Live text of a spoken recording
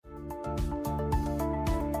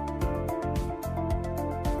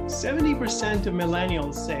70% of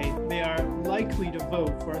millennials say they are likely to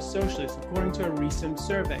vote for a socialist, according to a recent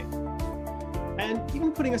survey. And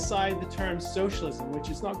even putting aside the term socialism, which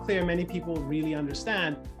is not clear many people really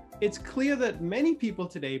understand, it's clear that many people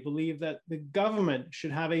today believe that the government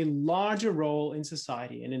should have a larger role in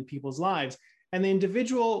society and in people's lives. And the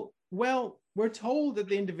individual, well, we're told that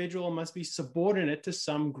the individual must be subordinate to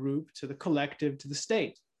some group, to the collective, to the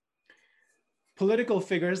state. Political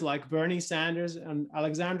figures like Bernie Sanders and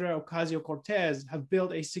Alexandria Ocasio-Cortez have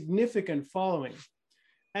built a significant following,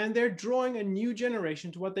 and they're drawing a new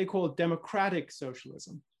generation to what they call democratic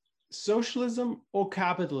socialism. Socialism or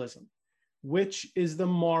capitalism, which is the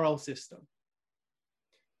moral system?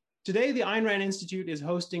 Today, the Ayn Rand Institute is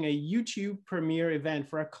hosting a YouTube premiere event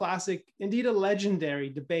for a classic, indeed a legendary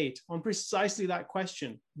debate on precisely that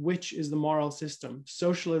question: which is the moral system,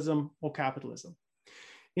 socialism or capitalism?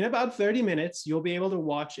 In about 30 minutes, you'll be able to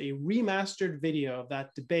watch a remastered video of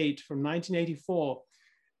that debate from 1984.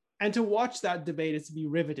 And to watch that debate is to be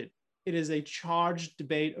riveted. It is a charged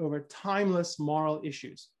debate over timeless moral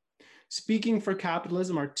issues. Speaking for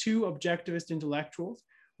capitalism are two objectivist intellectuals,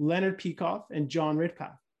 Leonard Peikoff and John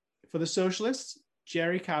Ridpath. For the socialists,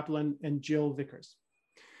 Jerry Kaplan and Jill Vickers.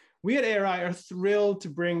 We at ARI are thrilled to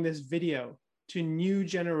bring this video to new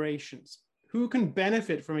generations who can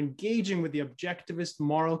benefit from engaging with the objectivist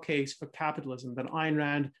moral case for capitalism that Ayn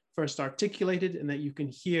Rand first articulated and that you can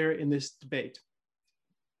hear in this debate.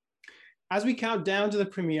 As we count down to the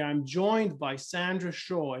premiere, I'm joined by Sandra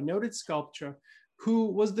Shaw, a noted sculptor who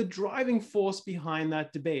was the driving force behind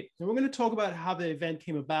that debate. And we're going to talk about how the event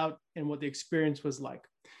came about and what the experience was like.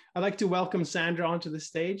 I'd like to welcome Sandra onto the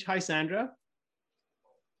stage. Hi, Sandra.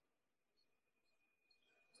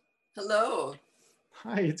 Hello.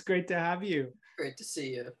 Hi, it's great to have you. Great to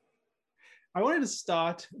see you. I wanted to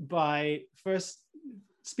start by first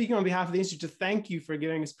speaking on behalf of the Institute to thank you for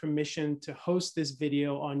giving us permission to host this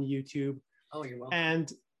video on YouTube. Oh, you're welcome.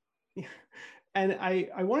 And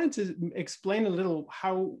I wanted to explain a little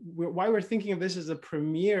why we're thinking of this as a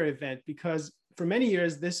premiere event, because for many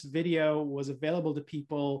years, this video was available to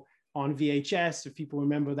people on VHS, if people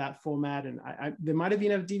remember that format. And there might have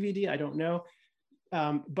been a DVD, I don't know.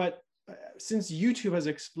 But since YouTube has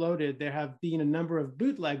exploded, there have been a number of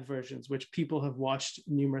bootleg versions, which people have watched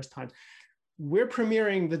numerous times. We're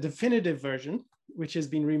premiering the definitive version, which has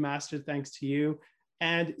been remastered thanks to you.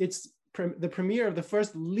 And it's the premiere of the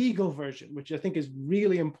first legal version, which I think is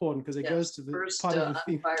really important because it goes to the first, part of the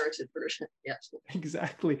theme. Unpirated version, yes.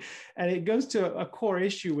 Exactly. And it goes to a core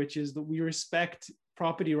issue, which is that we respect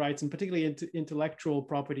property rights and particularly intellectual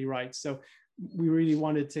property rights. So we really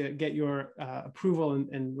wanted to get your approval,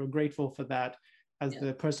 and we're grateful for that as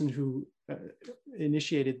the person who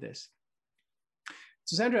initiated this.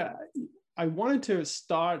 So Sandra, I wanted to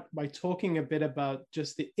start by talking a bit about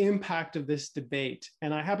just the impact of this debate.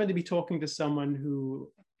 And I happen to be talking to someone who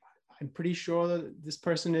I'm pretty sure that this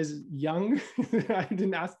person is young. I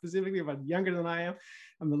didn't ask specifically about younger than I am,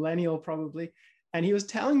 a millennial probably. And he was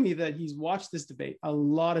telling me that he's watched this debate a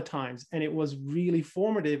lot of times, and it was really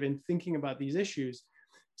formative in thinking about these issues.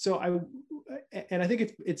 So I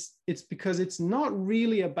think it's because it's not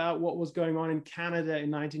really about what was going on in Canada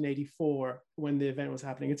in 1984 when the event was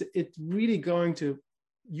happening. It's really going to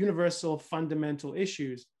universal fundamental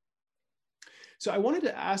issues. So I wanted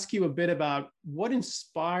to ask you a bit about what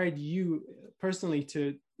inspired you personally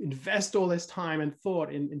to invest all this time and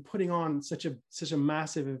thought in putting on such a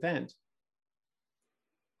massive event.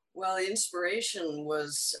 Well, the inspiration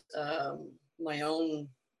was my own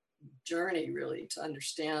journey, really, to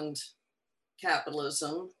understand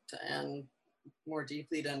capitalism and more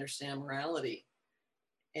deeply to understand morality.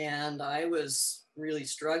 And I was really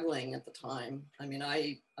struggling at the time. I mean,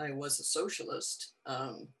 I was a socialist.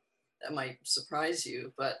 That might surprise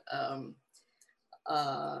you, but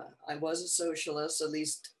I was a socialist, at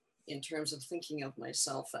least in terms of thinking of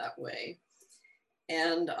myself that way.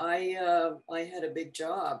 And I had a big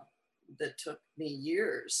job that took me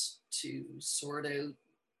years to sort out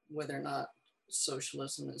whether or not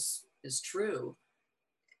socialism is true.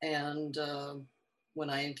 And when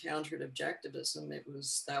I encountered objectivism,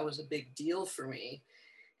 that was a big deal for me.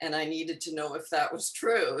 And I needed to know if that was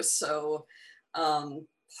true. So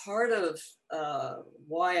part of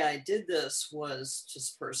why I did this was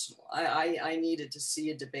just personal. I needed to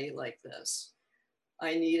see a debate like this.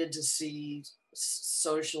 I needed to see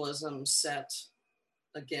socialism set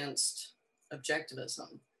against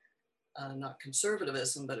objectivism, not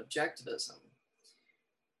conservatism, but objectivism.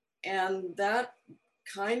 And that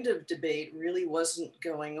kind of debate really wasn't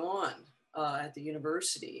going on at the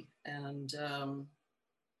university. And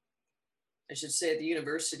I should say the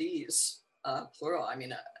universities, plural. I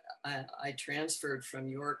mean, I transferred from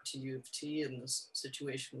York to U of T, and the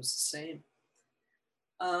situation was the same.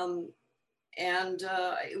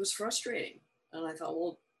 It was frustrating. And I thought,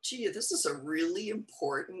 well, gee, this is a really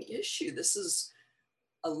important issue. This is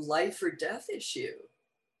a life or death issue.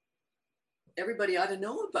 Everybody ought to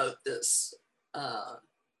know about this.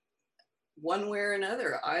 One way or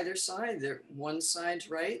another, either side. One side's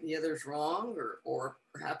right, the other's wrong, or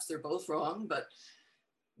perhaps they're both wrong, but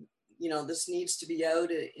this needs to be out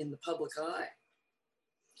in the public eye.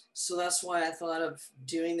 So that's why I thought of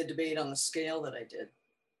doing the debate on the scale that I did.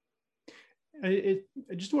 I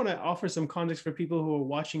just want to offer some context for people who are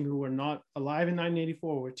watching who were not alive in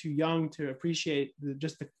 1984, were too young to appreciate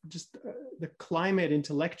the climate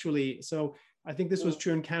intellectually. So I think this was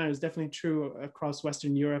true in Canada. It's definitely true across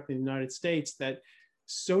Western Europe and the United States, that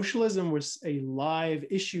socialism was a live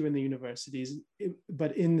issue in the universities,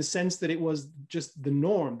 but in the sense that it was just the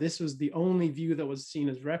norm. This was the only view that was seen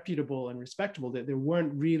as reputable and respectable, that there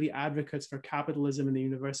weren't really advocates for capitalism in the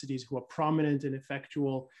universities who are prominent and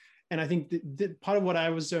effectual. And I think that part of what I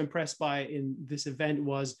was so impressed by in this event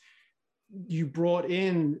was you brought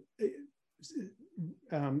in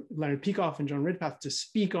Leonard Peikoff and John Ridpath to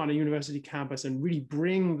speak on a university campus and really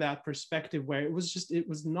bring that perspective where it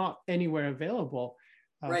was not anywhere available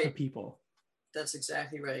right. for people. That's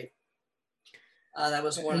exactly right. That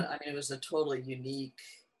was it was a totally unique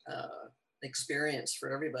experience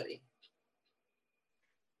for everybody.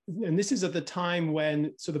 And this is at the time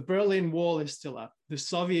when, so the Berlin Wall is still up. The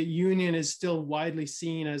Soviet Union is still widely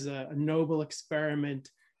seen as a noble experiment.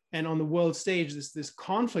 And on the world stage, this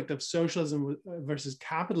conflict of socialism versus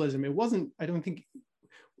capitalism, it wasn't, I don't think,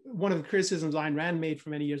 one of the criticisms Ayn Rand made for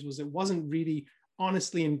many years was it wasn't really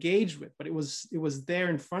honestly engaged with, but it was there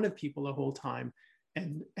in front of people the whole time.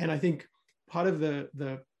 And I think part of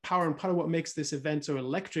the power and part of what makes this event so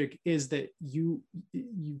electric is that you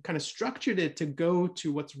kind of structured it to go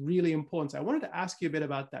to what's really important. So I wanted to ask you a bit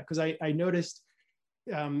about that, because I noticed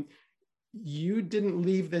you didn't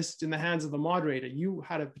leave this in the hands of the moderator. You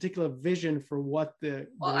had a particular vision for what the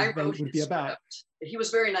event would be about. He was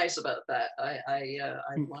very nice about that. I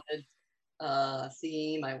wanted a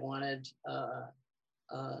theme. I wanted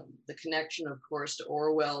the connection, of course, to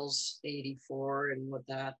Orwell's 84 and what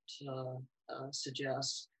that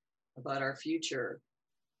suggests about our future.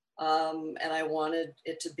 And I wanted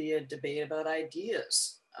it to be a debate about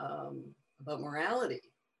ideas, about morality.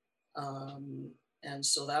 And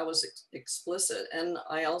so that was explicit. And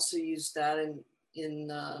I also used that in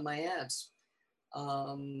my ads.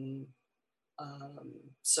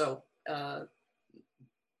 So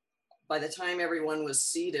by the time everyone was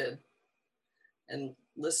seated and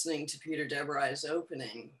listening to Peter DeVry's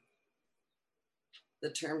opening,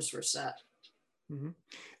 the terms were set. Mm-hmm.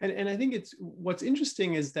 And I think what's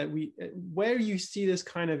interesting is that where you see this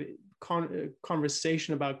kind of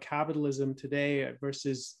conversation about capitalism today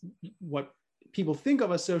versus what people think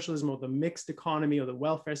of as socialism, or the mixed economy or the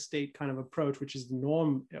welfare state kind of approach, which is the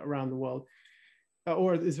norm around the world,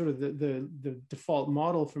 or is sort of the default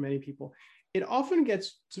model for many people, it often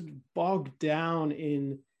gets sort of bogged down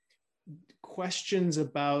in questions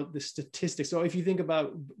about the statistics. So if we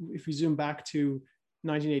zoom back to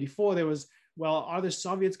 1984, there was, well, are the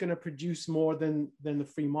Soviets going to produce more than the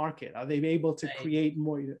free market? Are they able to create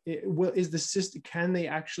more? Is the system, can they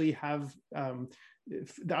actually have,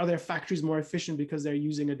 are their factories more efficient because they're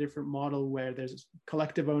using a different model where there's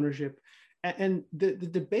collective ownership? And the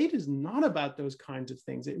debate is not about those kinds of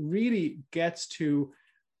things. It really gets to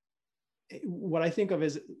what I think of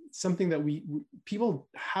as something that people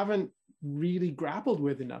haven't really grappled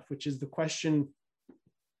with enough, which is the question,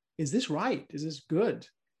 is this right? Is this good?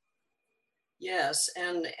 Yes,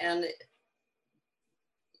 and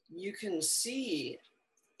you can see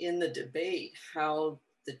in the debate how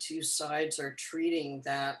the two sides are treating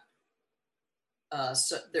that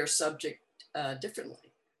their subject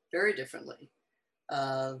differently, very differently.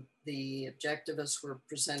 The objectivists were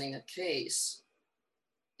presenting a case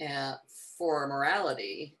for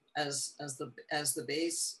morality as the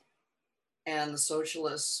base, and the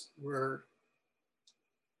socialists were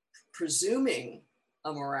presuming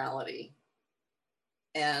a morality.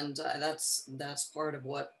 And that's part of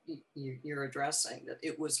what you're addressing, that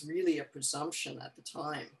it was really a presumption at the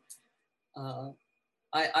time.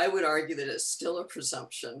 I would argue that it's still a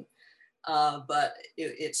presumption, but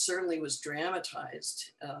it certainly was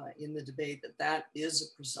dramatized in the debate that is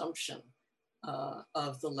a presumption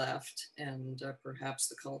of the left and perhaps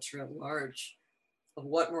the culture at large of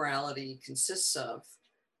what morality consists of,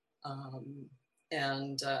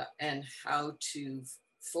 and how to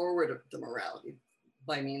forward the morality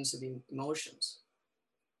by means of emotions.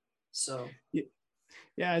 So yeah.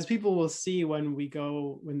 Yeah, as people will see when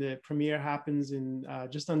the premiere happens in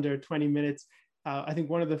just under 20 minutes, I think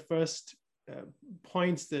one of the first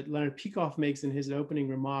points that Leonard Peikoff makes in his opening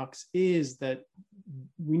remarks is that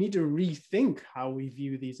we need to rethink how we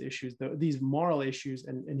view these issues, these moral issues,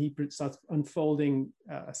 and he starts unfolding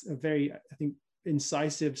a very, I think,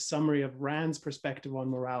 incisive summary of Rand's perspective on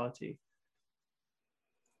morality.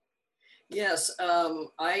 Yes, the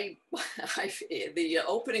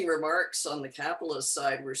opening remarks on the capitalist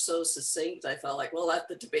side were so succinct. I felt like, well,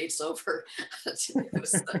 the debate's over.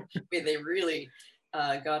 They really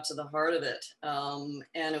got to the heart of it,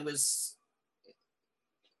 and it was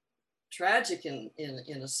tragic in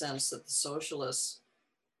a sense that the socialists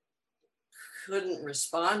couldn't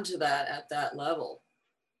respond to that at that level.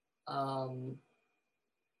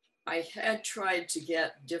 I had tried to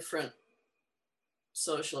get different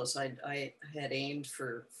socialists. I had aimed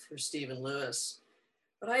for Stephen Lewis,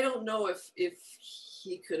 but I don't know if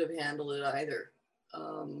he could have handled it either.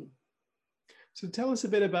 So tell us a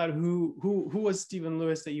bit about who was Stephen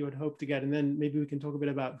Lewis that you had hoped to get, and then maybe we can talk a bit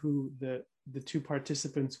about who the two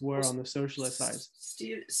participants were on the socialist side.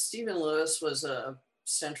 Stephen Lewis was a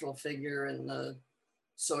central figure in the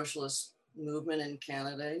socialist movement in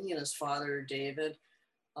Canada. He and his father, David,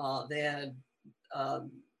 they had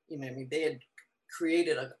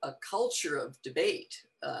created a culture of debate.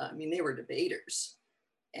 They were debaters,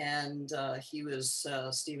 and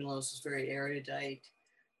Stephen Lewis was very erudite.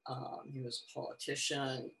 He was a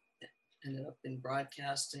politician, ended up in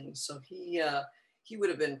broadcasting, so he would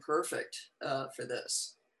have been perfect for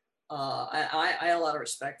this. I had a lot of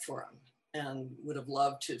respect for him, and would have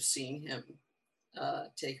loved to have seen him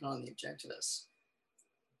take on the Objectivists.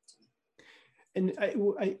 And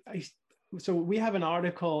so we have an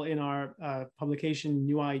article in our publication,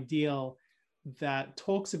 New Ideal, that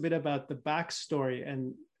talks a bit about the backstory.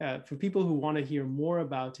 And for people who want to hear more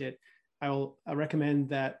about it, I recommend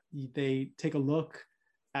that they take a look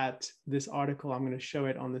at this article. I'm going to show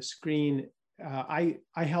it on the screen. I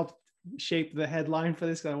helped shape the headline for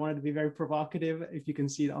this because I wanted to be very provocative. If you can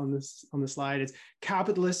see it on the slide, it's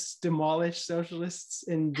 "Capitalists Demolish Socialists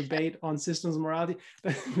in Debate on Systems of Morality."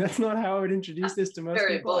 But that's not how I would introduce this to most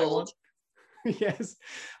very people. Bold. Yes,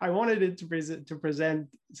 I wanted it to present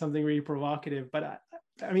something really provocative. But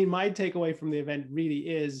my takeaway from the event really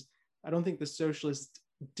is, I don't think the socialists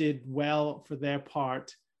did well for their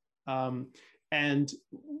part. And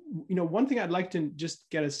one thing I'd like to just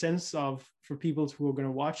get a sense of for people who are going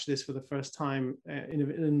to watch this for the first time in a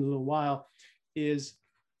little while is,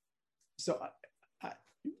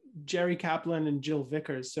 Jerry Kaplan and Jill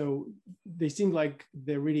Vickers. So they seem like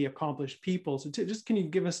they're really accomplished people. So can you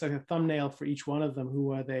give us like a thumbnail for each one of them?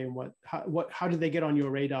 Who are they, and how did they get on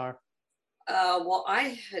your radar? Well,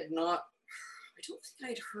 I don't think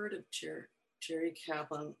I'd heard of Jerry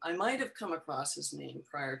Kaplan. I might have come across his name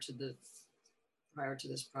prior to this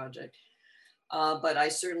project, but I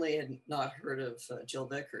certainly had not heard of Jill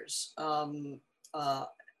Vickers.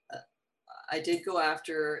 I did go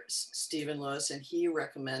after Stephen Lewis, and he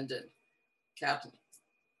recommended Kaplan,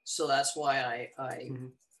 so that's why I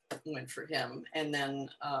went for him. And then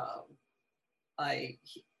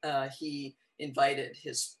he invited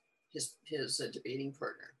his debating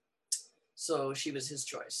partner, so she was his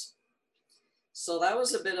choice. So that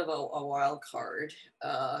was a bit of a wild card.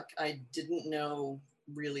 I didn't know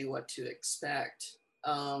really what to expect.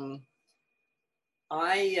 I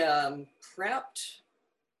prepped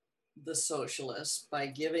the socialists by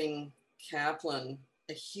giving Kaplan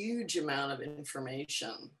a huge amount of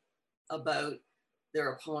information about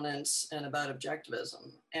their opponents and about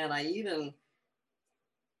objectivism. And I even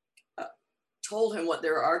told him what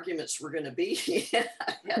their arguments were going to be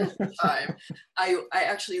ahead of time. I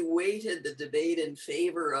actually weighted the debate in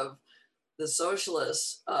favor of the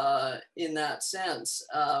socialists in that sense.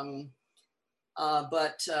 But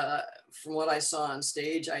from what I saw on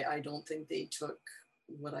stage, I don't think they took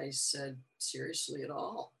what I said seriously at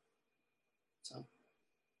all. So.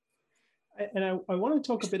 And I want to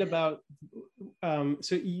talk a bit about,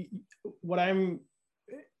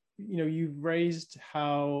 you've raised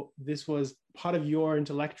how this was part of your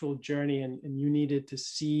intellectual journey, and you needed to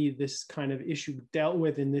see this kind of issue dealt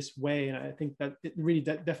with in this way. And I think that it really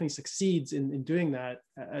definitely succeeds in doing that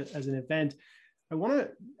as an event. I want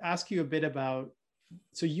to ask you a bit about,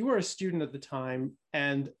 so you were a student at the time,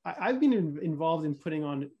 and I've been involved in putting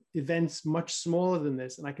on events much smaller than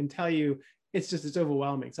this. And I can tell you, it's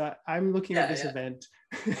overwhelming. So I'm looking at this event.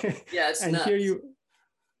 Yeah, it's and nuts. Here you,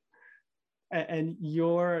 and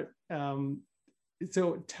you're,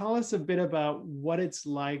 so tell us a bit about what it's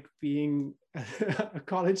like being a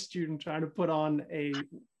college student trying to put on a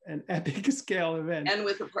an epic scale event. And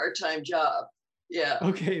with a part-time job. Yeah.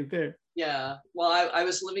 Okay, there. Yeah. Well, I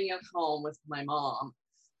was living at home with my mom.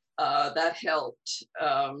 That helped.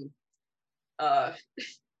 Uh,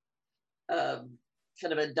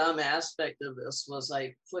 kind of a dumb aspect of this was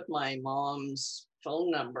I put my mom's phone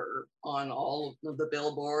number on all of the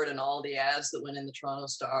billboard and all the ads that went in the Toronto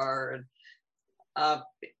Star, and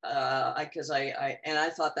because I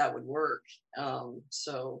thought that would work.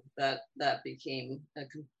 So that became a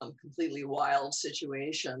completely wild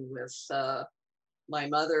situation with my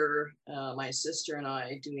mother, my sister, and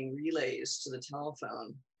I doing relays to the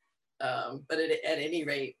telephone. But at any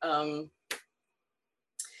rate,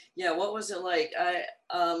 yeah, what was it like?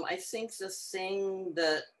 I think the thing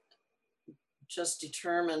that just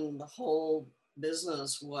determined the whole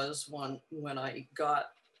business was when I got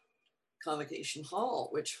Convocation Hall,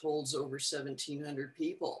 which holds over 1,700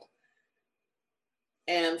 people.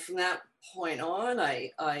 And from that point on,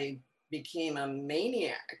 I became a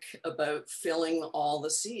maniac about filling all the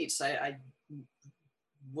seats. I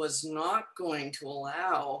was not going to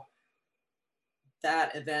allow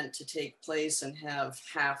that event to take place and have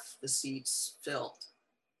half the seats filled.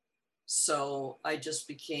 So I just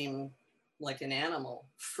became like an animal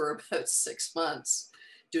for about 6 months,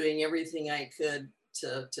 doing everything I could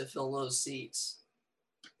to fill those seats.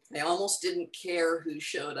 I almost didn't care who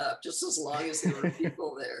showed up, just as long as there were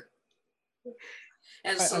people there.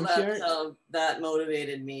 And so that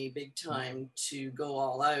motivated me big time to go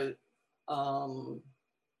all out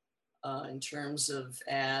in terms of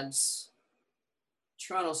ads.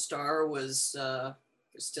 Toronto Star was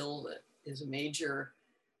still is a major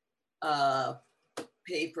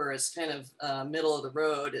paper. It's kind of middle of the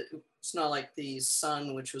road. It's not like the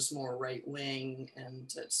Sun, which was more right wing,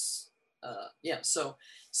 and it's yeah. So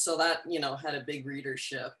that had a big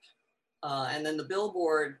readership, and then the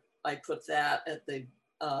billboard, I put that at the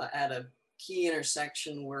at a key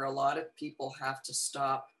intersection where a lot of people have to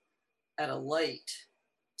stop at a light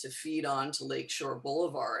to feed onto Lakeshore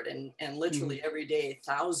Boulevard, and literally every day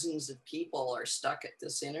thousands of people are stuck at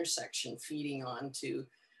this intersection feeding onto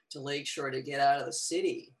Lakeshore to get out of the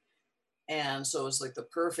city. And so it's like the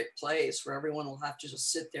perfect place where everyone will have to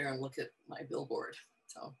just sit there and look at my billboard.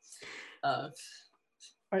 So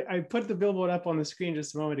I put the billboard up on the screen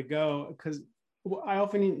just a moment ago because I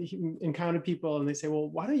often encounter people and they say, well,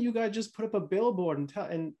 why don't you guys just put up a billboard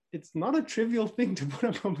and it's not a trivial thing to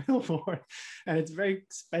put up a billboard, and it's very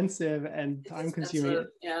expensive and time consuming.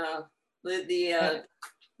 Yeah, the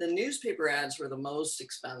newspaper ads were the most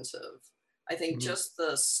expensive. I think just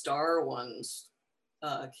the Star ones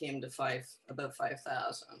came to about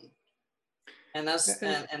 5,000. And that's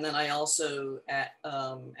and then I also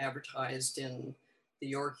advertised in the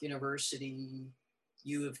York University,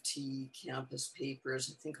 U of T campus papers,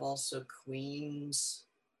 I think also Queen's,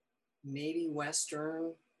 maybe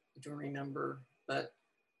Western, I don't remember, but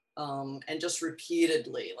and just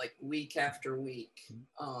repeatedly, like week after week.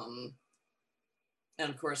 And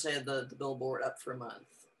of course I had the billboard up for a month.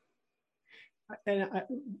 And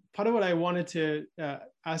part of what I wanted to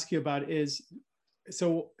ask you about is,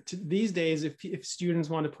 so these days, if students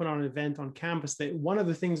want to put on an event on campus, one of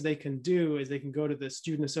the things they can do is they can go to the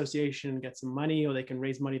student association and get some money, or they can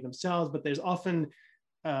raise money themselves. But there's often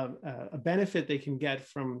a benefit they can get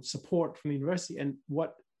from support from the university.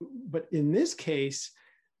 But in this case,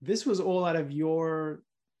 this was all out of your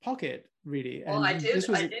pocket, really. Well, I did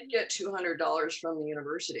get $200 from the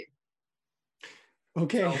university.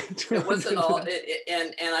 Okay. So it wasn't all,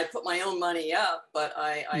 and I put my own money up, but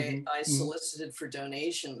I solicited for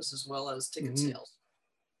donations as well as ticket sales.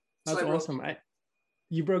 That's awesome.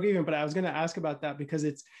 You broke even, but I was going to ask about that because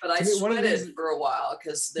it's. But I sweated for a while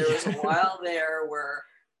because there was a while there where,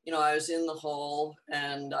 I was in the hole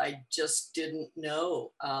and I just didn't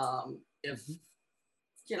know if,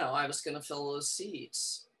 I was going to fill those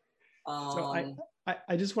seats. So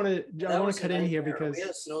I just want to cut in here because we had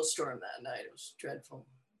a snowstorm that night. It was dreadful.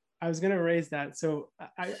 I was going to raise that. So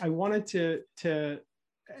I wanted to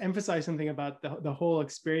emphasize something about the whole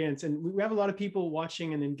experience. And we have a lot of people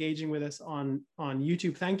watching and engaging with us on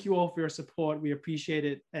YouTube. Thank you all for your support. We appreciate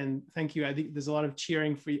it. And thank you. I think there's a lot of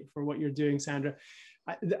cheering for what you're doing, Sandra.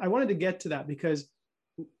 I wanted to get to that because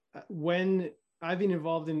when I've been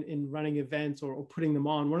involved in running events or putting them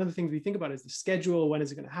on, one of the things we think about is the schedule. When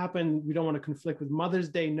is it going to happen? We don't want to conflict with Mother's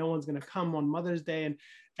Day. No one's going to come on Mother's Day.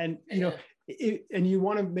 And you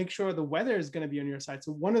want to make sure the weather is going to be on your side.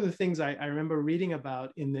 So one of the things I remember reading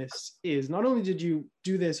about in this is not only did you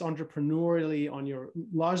do this entrepreneurially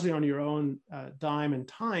largely on your own dime and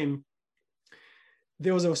time,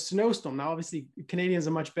 there was a snowstorm. Now, obviously, Canadians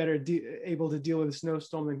are much better able to deal with a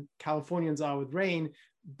snowstorm than Californians are with rain.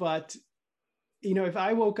 But, you know, if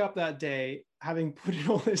I woke up that day, having put in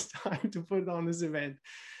all this time to put on this event,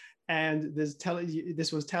 and you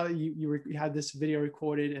had this video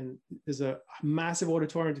recorded, and there's a massive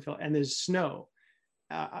auditorium to fill, and there's snow,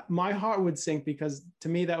 my heart would sink, because to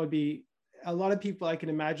me, that would be a lot of people I can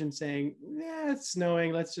imagine saying, yeah, it's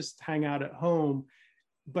snowing, let's just hang out at home.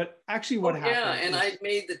 But actually what happened? Yeah, and I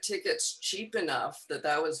made the tickets cheap enough that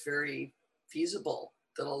that was very feasible,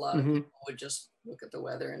 that a lot of people would just look at the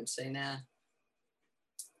weather and say, nah.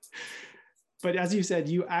 But as you said,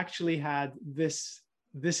 you actually had this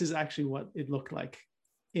is actually what it looked like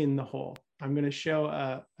in the hall. I'm going to show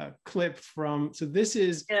a clip from, so this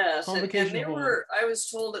is yes, Convocation and there Hall. I was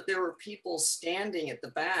told that there were people standing at the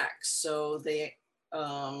back, so they,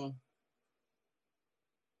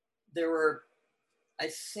 there were, I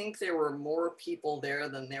think there were more people there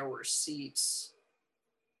than there were seats.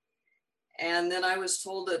 And then I was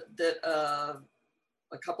told that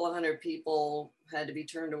a couple of hundred people had to be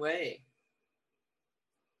turned away.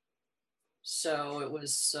 So it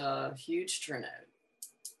was a huge turnout.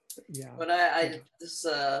 Yeah. But this is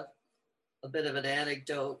a bit of an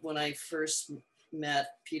anecdote. When I first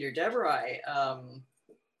met Peter DeVry,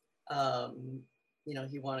 you know,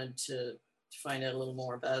 he wanted to find out a little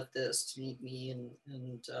more about this, to meet me and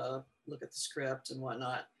look at the script and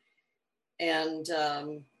whatnot. And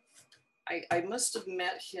I must have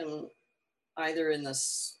met him either in the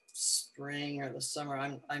spring or the summer.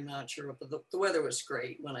 I'm not sure, but the weather was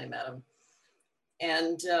great when I met him.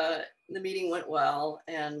 And the meeting went well.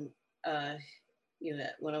 And you know,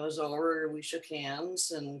 when it was over, we shook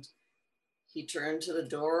hands, and he turned to the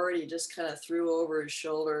door and he just kind of threw over his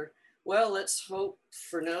shoulder, well, let's hope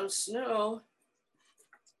for no snow.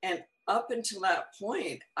 And up until that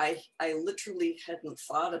point, I literally hadn't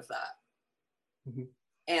thought of that. Mm-hmm.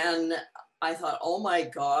 And I thought, oh my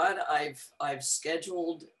God, I've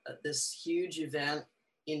scheduled this huge event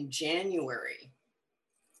in January,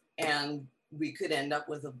 and we could end up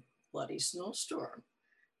with a bloody snowstorm.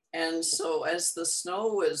 And so as the snow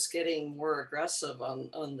was getting more aggressive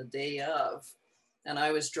on the day of, and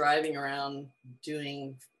I was driving around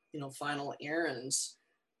doing, you know, final errands,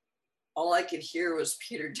 all I could hear was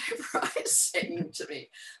Peter DeVry saying to me,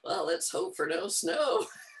 well, let's hope for no snow.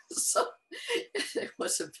 So it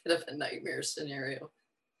was a bit of a nightmare scenario.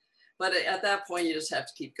 But at that point, you just have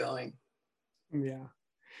to keep going. Yeah.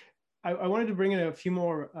 I wanted to bring in a few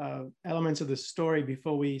more elements of the story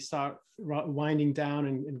before we start winding down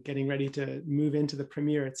and getting ready to move into the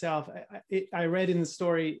premiere itself. I read in the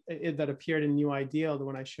story that appeared in New Ideal, the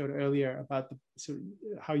one I showed earlier, about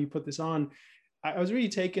how you put this on. I was really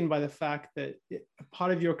taken by the fact that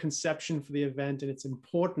part of your conception for the event and its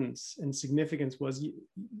importance and significance was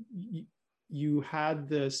you had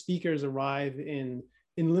the speakers arrive in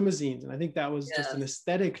limousines. And I think that was just an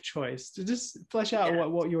aesthetic choice. To just flesh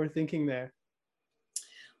out what you were thinking there.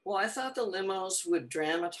 Well, I thought the limos would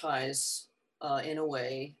dramatize in a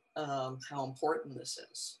way how important this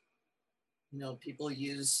is. You know, people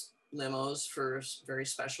use limos for very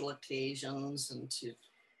special occasions and to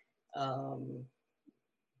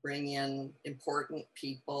bring in important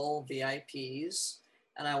people, VIPs.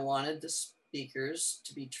 And I wanted the speakers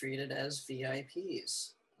to be treated as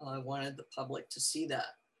VIPs. I wanted the public to see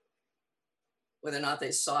that. Whether or not they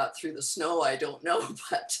saw it through the snow, I don't know,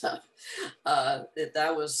 but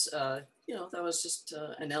that was, you know, that was just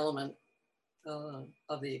an element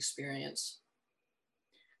of the experience.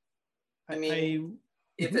 I mean,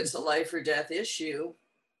 if it's a life or death issue,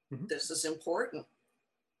 this is important.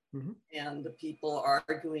 And the people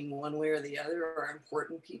arguing one way or the other are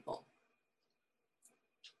important people.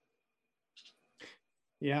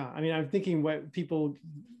 Yeah, I mean, I'm thinking what people,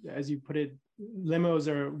 as you put it, limos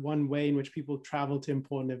are one way in which people travel to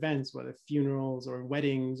important events, whether funerals or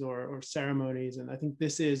weddings or ceremonies. And I think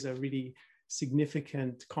this is a really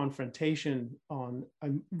significant confrontation on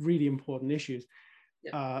really important issues.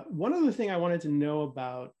 Yeah. One other thing I wanted to know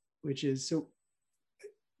about, which is, so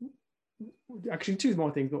actually two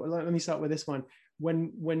more things, but let me start with this one.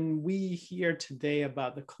 When we hear today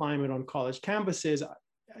about the climate on college campuses,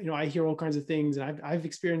 you know, I hear all kinds of things, and I've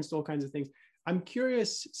experienced all kinds of things. I'm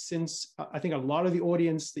curious, since I think a lot of the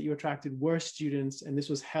audience that you attracted were students, and this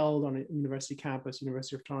was held on a university campus,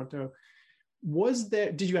 University of Toronto.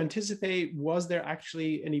 Did you anticipate, was there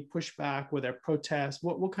actually any pushback? Were there protests?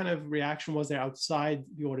 What kind of reaction was there outside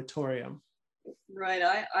the auditorium? Right,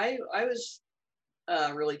 I was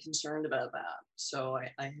really concerned about that. So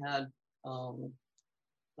I had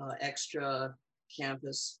extra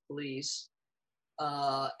campus police.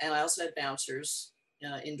 And I also had bouncers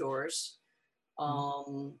indoors.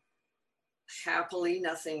 happily,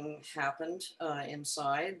 nothing happened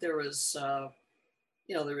inside. There was,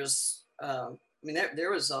 there was,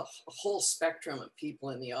 there was a whole spectrum of people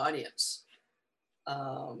in the audience,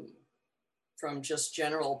 from just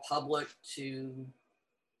general public to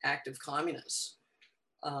active communists.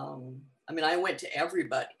 I went to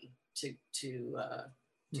everybody to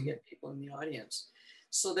get people in the audience.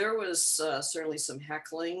 So there was certainly some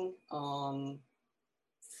heckling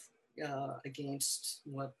against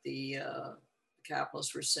what the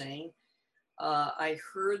capitalists were saying. I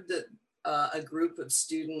heard that a group of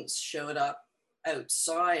students showed up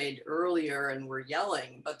outside earlier and were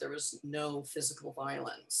yelling, but there was no physical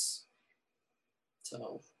violence.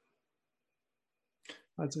 So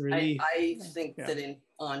that's a relief. I think that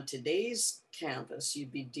on today's campus,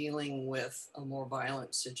 you'd be dealing with a more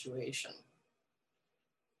violent situation.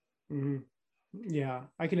 Mm-hmm. Yeah,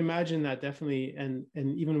 I can imagine that, definitely. And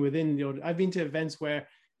even within I've been to events where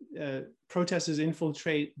protesters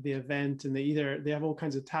infiltrate the event, and they have all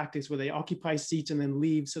kinds of tactics where they occupy seats and then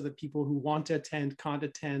leave so that people who want to attend can't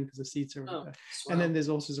attend because the seats are and then there's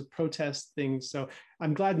also some protest things. So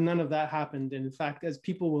I'm glad none of that happened. And in fact, as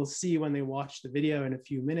people will see when they watch the video in a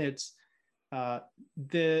few minutes,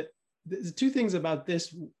 the two things about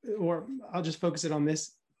this, or I'll just focus it on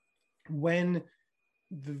this. When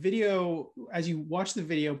the video, as you watch the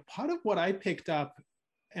video, part of what I picked up,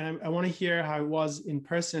 and I want to hear how it was in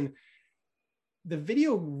person, the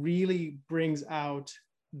video really brings out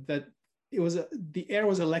that the air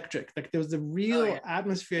was electric. Like there was a real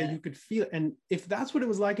atmosphere, you could feel it. And if that's what it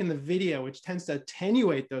was like in the video, which tends to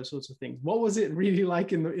attenuate those sorts of things, what was it really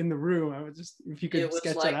like in the room? I would just, if you could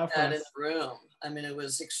sketch that out for us. It was like that in the room. I mean, it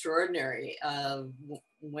was extraordinary.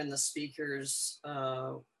 When the speakers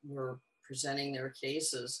were presenting their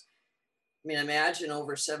cases, I mean, imagine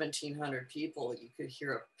over 1,700 people, you could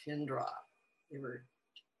hear a pin drop. They were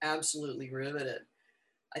absolutely riveted.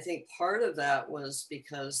 I think part of that was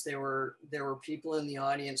because there were people in the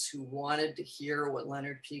audience who wanted to hear what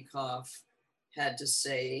Leonard Peikoff had to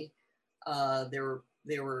say. There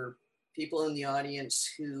were people in the audience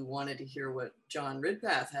who wanted to hear what John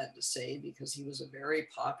Ridpath had to say because he was a very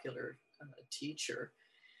popular teacher.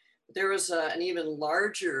 There was an even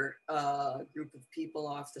larger group of people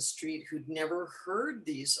off the street who'd never heard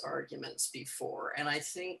these arguments before. And I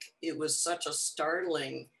think it was such a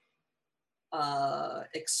startling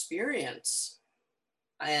experience.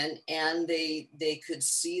 And they could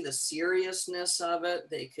see the seriousness of it.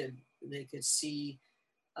 They could see,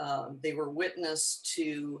 they were witness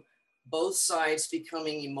to both sides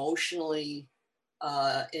becoming emotionally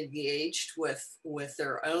engaged with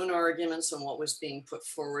their own arguments and what was being put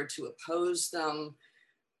forward to oppose them.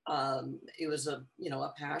 It was a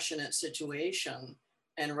passionate situation,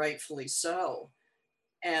 and rightfully so.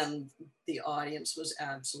 And the audience was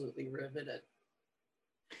absolutely riveted.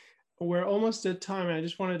 We're almost at time. I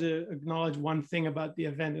just wanted to acknowledge one thing about the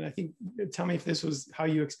event, and I think, tell me if this was how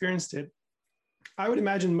you experienced it. I would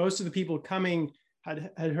imagine most of the people coming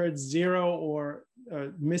had heard zero or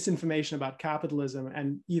misinformation about capitalism,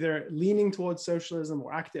 and either leaning towards socialism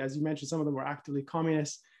or as you mentioned, some of them were actively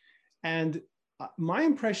communist. And my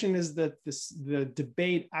impression is that the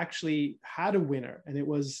debate actually had a winner, and it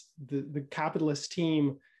was the capitalist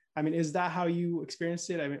team. I mean, is that how you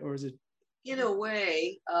experienced it? I mean, or is it? In a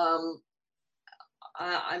way, I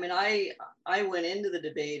went into the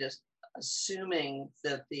debate assuming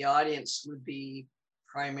that the audience would be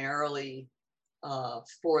primarily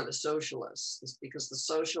for the socialists, because the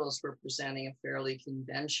socialists were presenting a fairly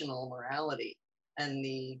conventional morality and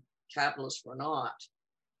the capitalists were not.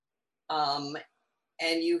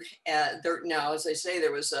 Now, as I say,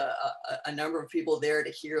 there was a number of people there to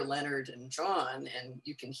hear Leonard and John, and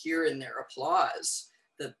you can hear in their applause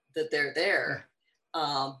that they're there.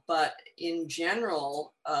 But in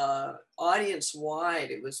general, audience-wide,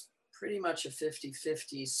 it was pretty much a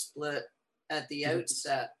 50-50 split at the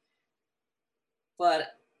outset.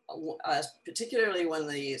 But particularly when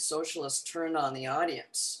the socialists turned on the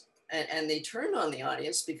audience, and they turned on the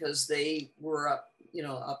audience because they were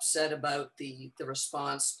upset about the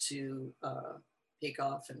response to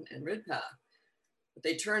Peikoff and Ridpath. But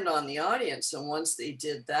they turned on the audience, and once they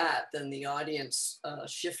did that, then the audience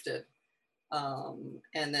shifted. And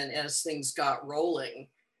then as things got rolling,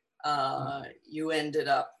 you ended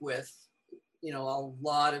up with, a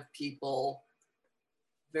lot of people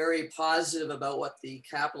very positive about what the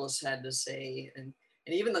capitalists had to say. And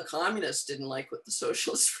even the communists didn't like what the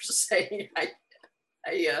socialists were saying. I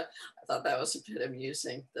thought that was a bit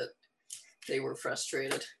amusing that they were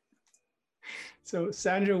frustrated. So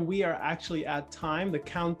Sandra, we are actually at time. The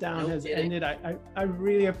countdown has ended. I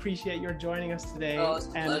really appreciate your joining us today. Oh, it's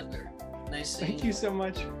a pleasure. Nice seeing you. Thank you so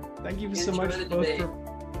much. Thank you so Enjoy much the both debate.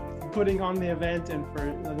 for putting on the event and for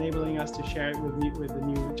enabling us to share it with the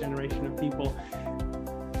new generation of people.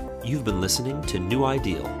 You've been listening to New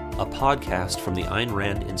Ideal, a podcast from the Ayn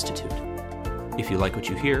Rand Institute. If you like what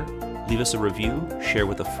you hear, leave us a review, share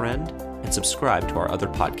with a friend, and subscribe to our other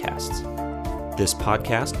podcasts. This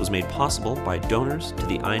podcast was made possible by donors to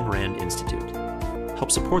the Ayn Rand Institute.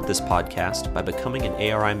 Help support this podcast by becoming an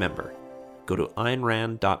ARI member. Go to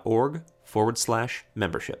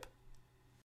aynrand.org/membership.